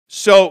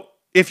So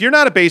if you're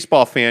not a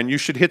baseball fan, you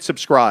should hit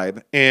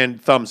subscribe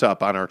and thumbs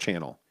up on our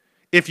channel.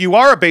 If you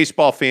are a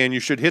baseball fan, you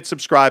should hit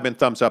subscribe and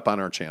thumbs up on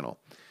our channel.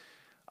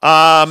 See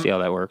how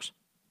that works.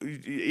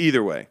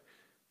 Either way.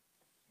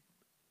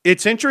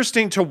 It's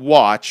interesting to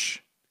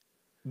watch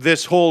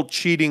this whole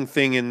cheating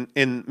thing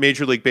in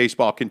Major League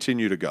Baseball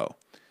continue to go.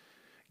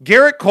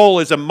 Gerrit Cole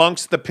is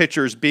amongst the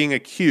pitchers being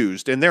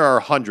accused, and there are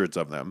hundreds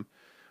of them,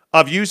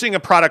 of using a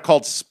product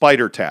called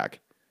Spider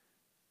Tack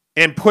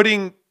and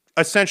putting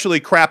essentially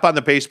crap on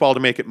the baseball to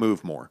make it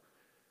move more.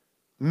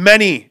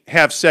 Many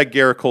have said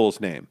Gerrit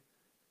Cole's name.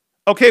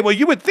 Okay, well,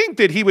 you would think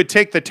that he would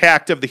take the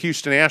tact of the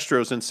Houston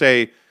Astros and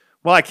say,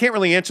 well, I can't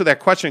really answer that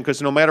question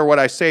because no matter what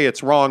I say,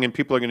 it's wrong and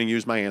people are going to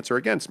use my answer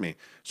against me.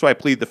 So I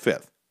plead the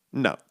fifth.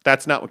 No,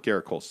 that's not what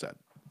Gerrit Cole said.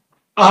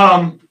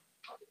 I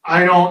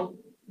don't.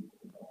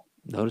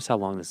 Notice how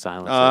long the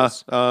silence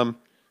is.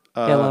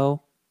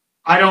 Hello.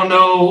 I don't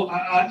know.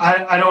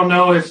 I don't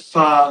know if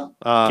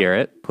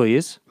Garrett,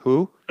 please.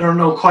 Who? I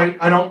don't quite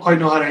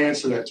know how to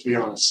answer that, to be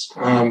honest.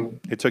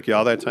 It took you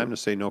all that time to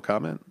say no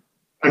comment?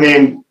 I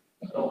mean,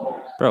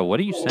 bro, what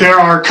are you saying? There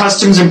are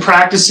customs and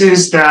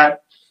practices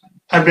that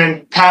have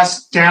been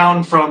passed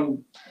down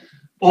from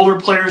older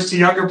players to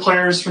younger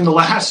players, from the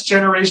last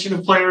generation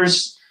of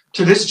players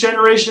to this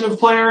generation of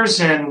players,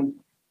 and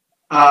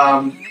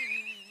I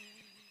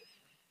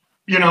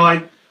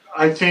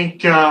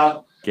think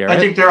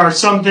there are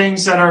some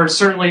things that are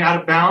certainly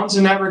out of bounds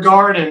in that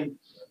regard,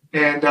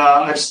 and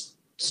I've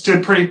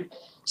stood pretty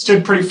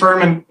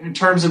firm in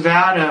terms of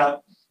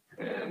that,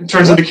 in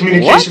terms of the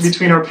communication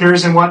between our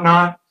peers and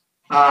whatnot.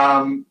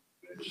 So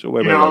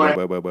wait.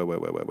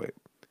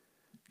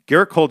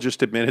 Gerrit Cole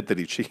just admitted that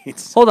he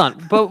cheats. Hold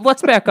on, but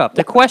let's back up.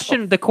 The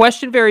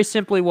question very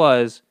simply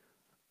was,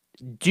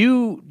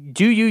 do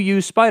you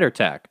use Spider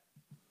Tack?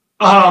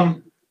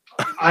 I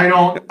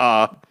don't.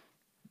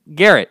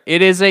 Garrett,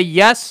 it is a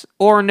yes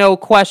or no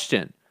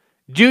question.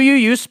 Do you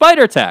use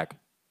Spider Tack?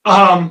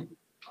 I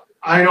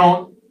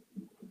don't.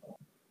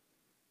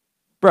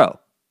 Bro.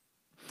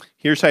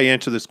 Here's how you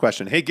answer this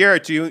question. Hey,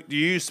 Garrett, do you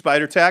use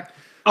Spider Tack?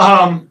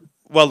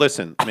 Well,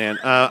 listen, man,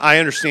 I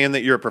understand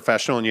that you're a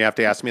professional and you have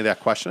to ask me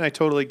that question. I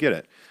totally get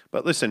it.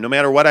 But listen, no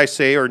matter what I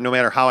say or no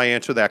matter how I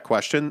answer that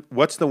question,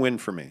 what's the win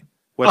for me?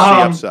 What's the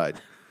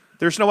upside?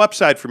 There's no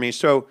upside for me.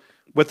 So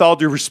with all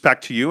due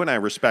respect to you, and I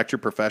respect your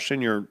profession,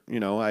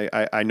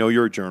 I know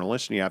you're a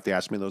journalist and you have to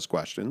ask me those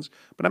questions,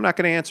 but I'm not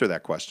going to answer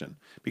that question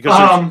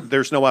because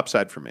there's no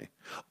upside for me.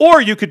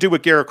 Or you could do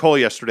what Gerrit Cole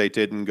yesterday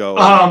did and go,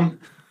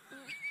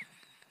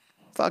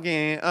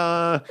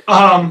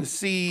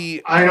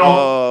 see, I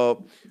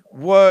don't.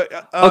 What?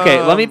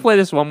 Okay, let me play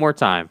this one more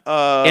time.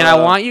 And I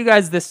want you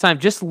guys this time,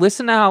 just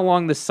listen to how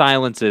long the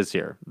silence is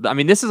here. I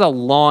mean, this is a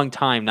long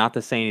time not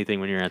to say anything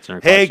when you're answering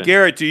a question. Hey,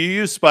 Garrett, do you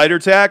use Spider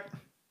Tack?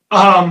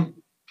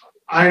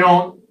 I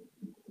don't.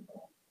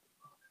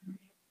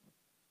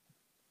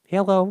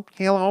 Hello.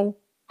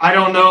 I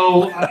don't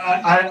know.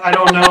 I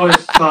don't know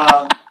if.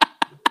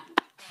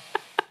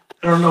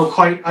 I don't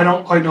quite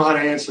know how to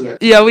answer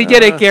that. Yeah, we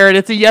get it, Garrett.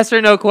 It's a yes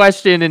or no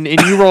question, and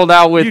you rolled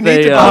out with you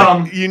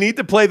need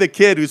to play the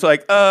kid who's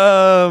like,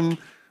 I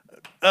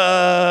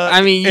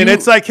mean, and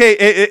it's like, hey,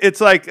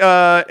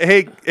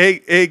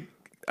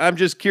 I'm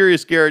just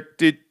curious, Garrett.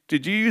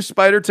 Did you use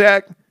Spider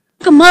Tack?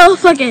 A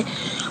motherfucking,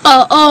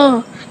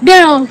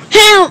 down,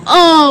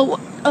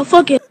 ham,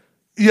 fucking.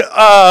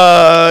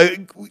 Yeah,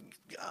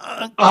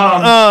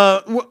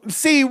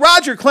 see,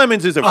 Roger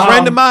Clemens is a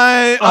friend of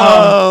mine.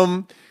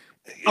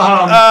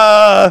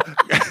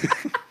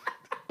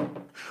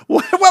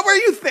 What were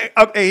you thinking?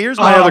 Okay, here's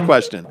my other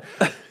question.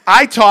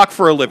 I talk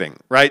for a living,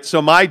 right?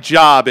 So my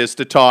job is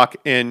to talk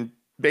and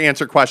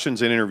answer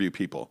questions and interview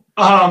people.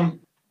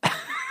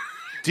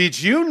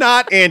 Did you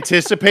not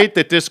anticipate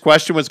that this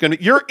question was going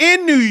to... You're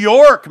in New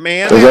York,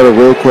 man. Is that a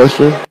real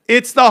question?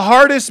 It's the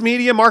hardest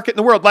media market in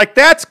the world. Like,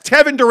 that's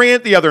Kevin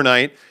Durant the other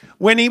night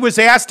when he was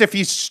asked if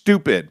he's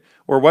stupid.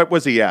 Or what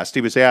was he asked?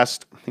 He was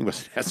asked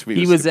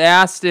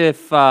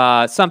if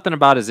something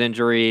about his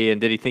injury and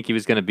did he think he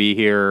was going to be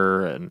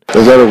here? And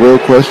is that a real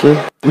question?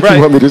 What do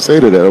you want me to say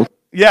to them?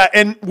 Yeah,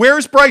 and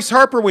where's Bryce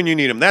Harper when you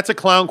need him? That's a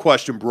clown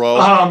question,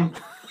 bro.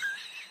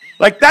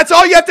 Like, that's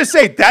all you have to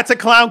say. That's a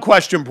clown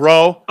question,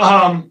 bro.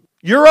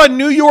 You're a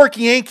New York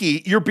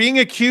Yankee. You're being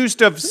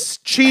accused of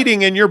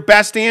cheating, and your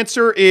best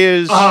answer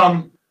is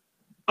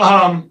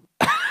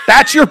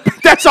that's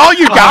all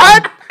you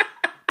got?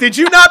 Did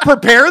you not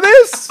prepare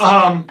this?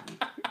 What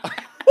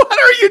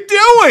are you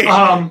doing?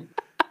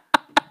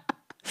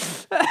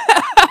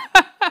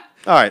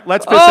 All right,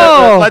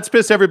 let's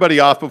piss everybody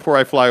off before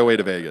I fly away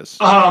to Vegas.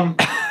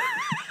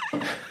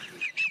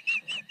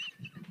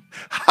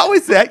 How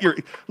is that you're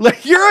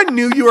a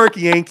New York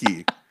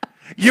Yankee?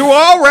 You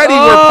already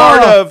were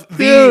part of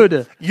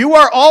You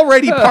are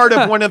already part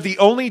of one of the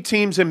only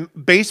teams in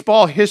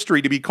baseball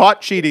history to be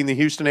caught cheating, the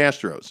Houston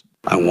Astros.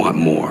 I want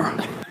more.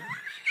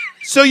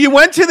 So you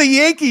went to the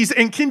Yankees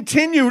and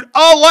continued,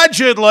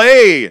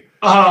 allegedly,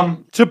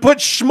 to put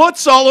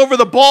schmutz all over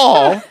the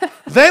ball.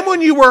 Then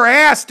when you were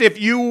asked if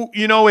you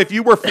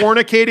were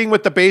fornicating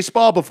with the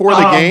baseball before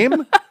the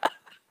game,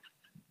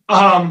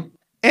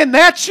 and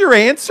that's your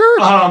answer?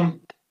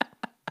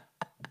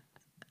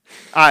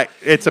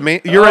 It's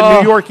amazing. You're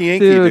a New York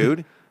Yankee,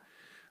 dude.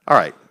 All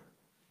right.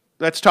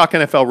 Let's talk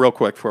NFL real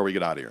quick before we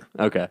get out of here.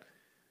 Okay.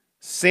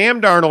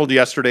 Sam Darnold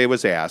yesterday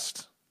was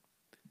asked,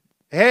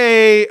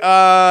 hey,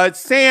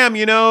 Sam,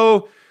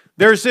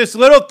 there's this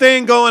little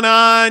thing going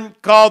on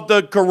called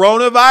the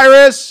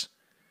coronavirus.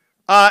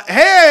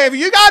 Hey, have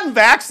you gotten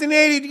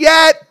vaccinated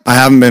yet? I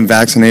haven't been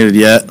vaccinated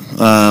yet.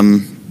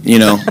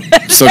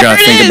 Still got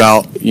to think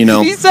about,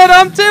 He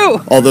said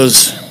too. all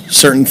those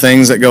certain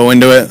things that go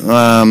into it.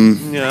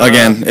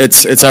 Again,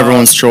 it's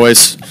everyone's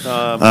choice,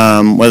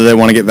 whether they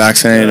want to get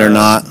vaccinated or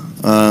not.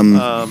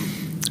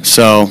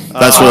 So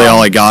that's really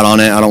all I got on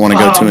it. I don't want to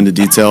go too into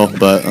detail,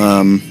 but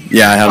I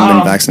haven't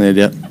been vaccinated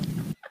yet.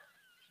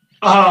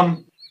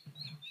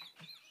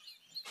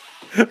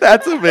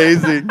 That's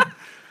amazing.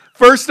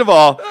 First of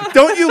all,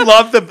 don't you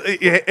love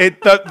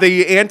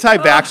the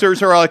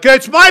anti-vaxxers are like,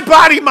 it's my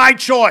body, my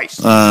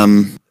choice.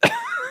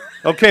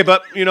 Okay,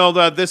 but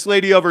this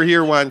lady over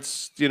here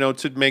wants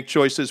to make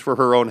choices for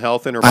her own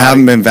health and her body. I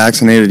haven't been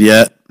vaccinated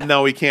yet.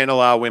 No, we can't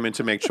allow women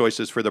to make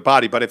choices for their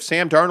body. But if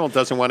Sam Darnold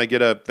doesn't want to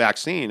get a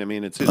vaccine, I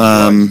mean, it's his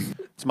choice.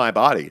 It's my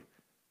body.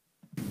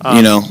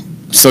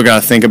 Still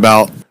got to think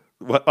about.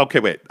 Okay,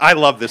 wait. I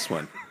love this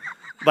one.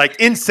 Like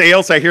in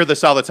sales, I hear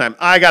this all the time.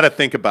 I got to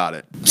think about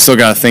it. Still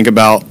got to think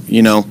about,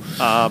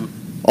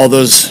 all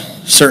those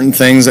certain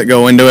things that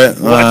go into it.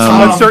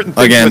 What certain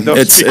things again,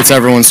 it's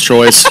everyone's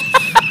choice,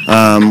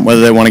 whether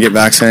they want to get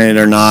vaccinated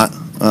or not.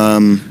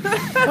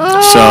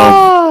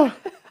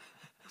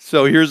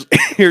 So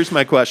here's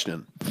my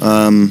question.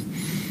 If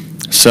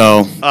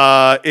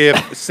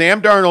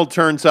Sam Darnold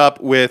turns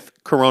up with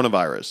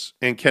coronavirus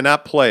and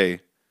cannot play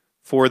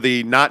for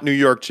the not New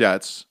York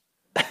Jets,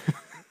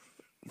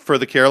 for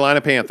the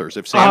Carolina Panthers,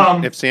 if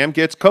Sam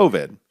gets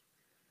COVID,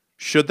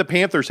 should the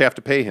Panthers have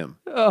to pay him?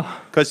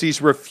 Because he's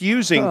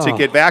refusing to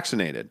get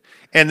vaccinated.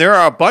 And there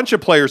are a bunch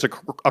of players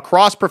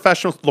across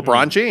professional,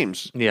 LeBron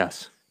James.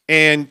 Yes.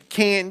 And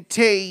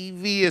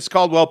Cantavius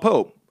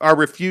Caldwell-Pope are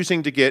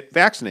refusing to get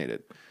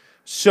vaccinated.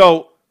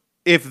 So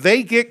if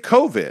they get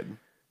COVID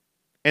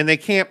and they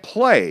can't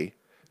play,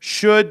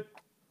 should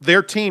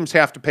their teams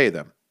have to pay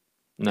them?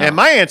 No. And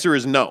my answer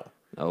is no.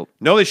 Nope.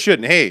 No, they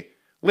shouldn't. Hey,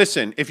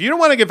 listen, if you don't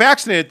want to get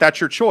vaccinated, that's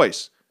your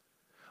choice.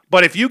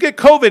 But if you get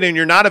COVID and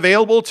you're not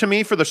available to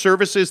me for the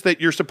services that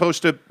you're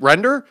supposed to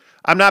render,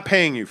 I'm not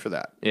paying you for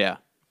that. Yeah.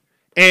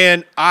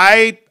 And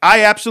I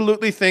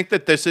absolutely think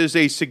that this is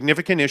a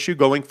significant issue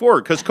going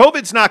forward because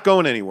COVID's not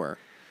going anywhere.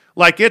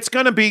 Like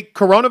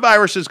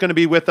coronavirus is going to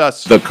be with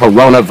us. The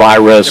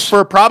coronavirus.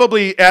 For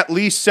probably at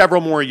least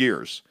several more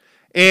years.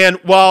 And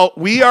while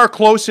we are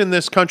close in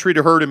this country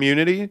to herd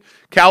immunity,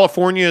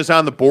 California is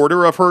on the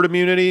border of herd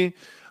immunity.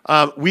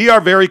 We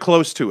are very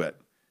close to it.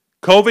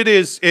 COVID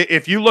is,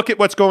 if you look at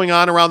what's going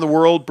on around the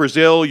world,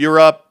 Brazil,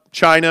 Europe,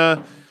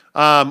 China,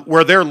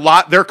 where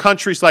their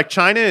countries like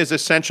China is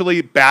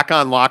essentially back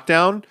on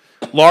lockdown,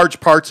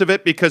 large parts of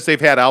it because they've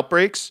had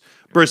outbreaks.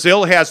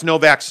 Brazil has no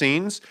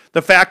vaccines.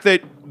 The fact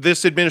that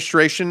this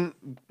administration,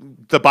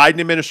 the Biden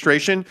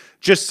administration,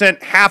 just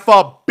sent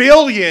 500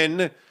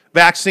 million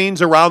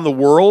vaccines around the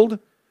world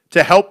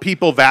to help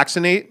people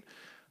vaccinate,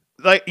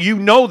 that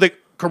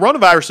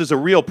coronavirus is a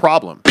real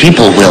problem.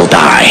 People will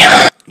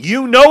die.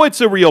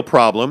 It's a real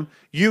problem.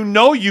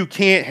 You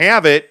can't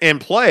have it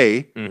and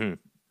play. Mm-hmm.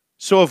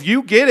 So if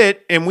you get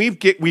it and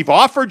we've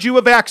offered you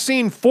a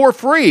vaccine for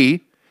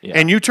free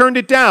and you turned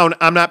it down,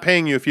 I'm not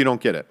paying you if you don't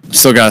get it.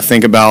 Still got to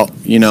think about,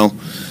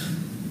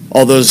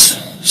 all those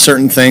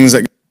certain things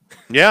that.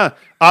 Yeah,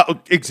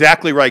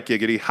 exactly right,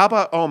 Giggity. How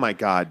about, oh my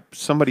God,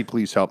 somebody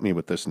please help me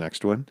with this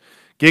next one.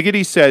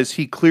 Giggity says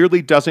he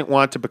clearly doesn't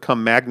want to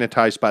become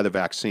magnetized by the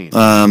vaccine.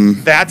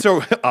 That's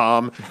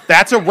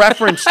a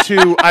reference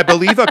to, I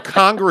believe, a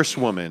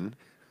congresswoman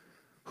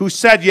who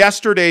said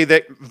yesterday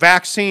that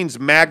vaccines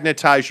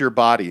magnetize your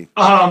body.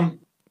 Are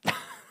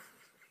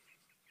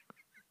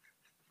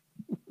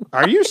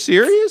you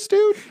serious,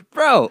 dude?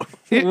 Bro,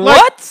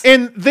 what?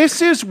 And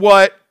this is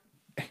what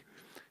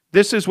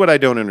I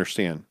don't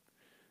understand.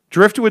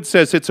 Driftwood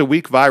says it's a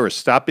weak virus.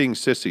 Stop being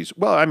sissies.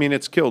 Well, I mean,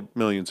 it's killed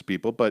millions of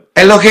people, but...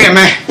 Hey, look here,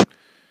 man.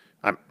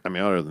 I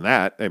mean, other than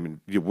that,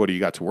 what do you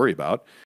got to worry about?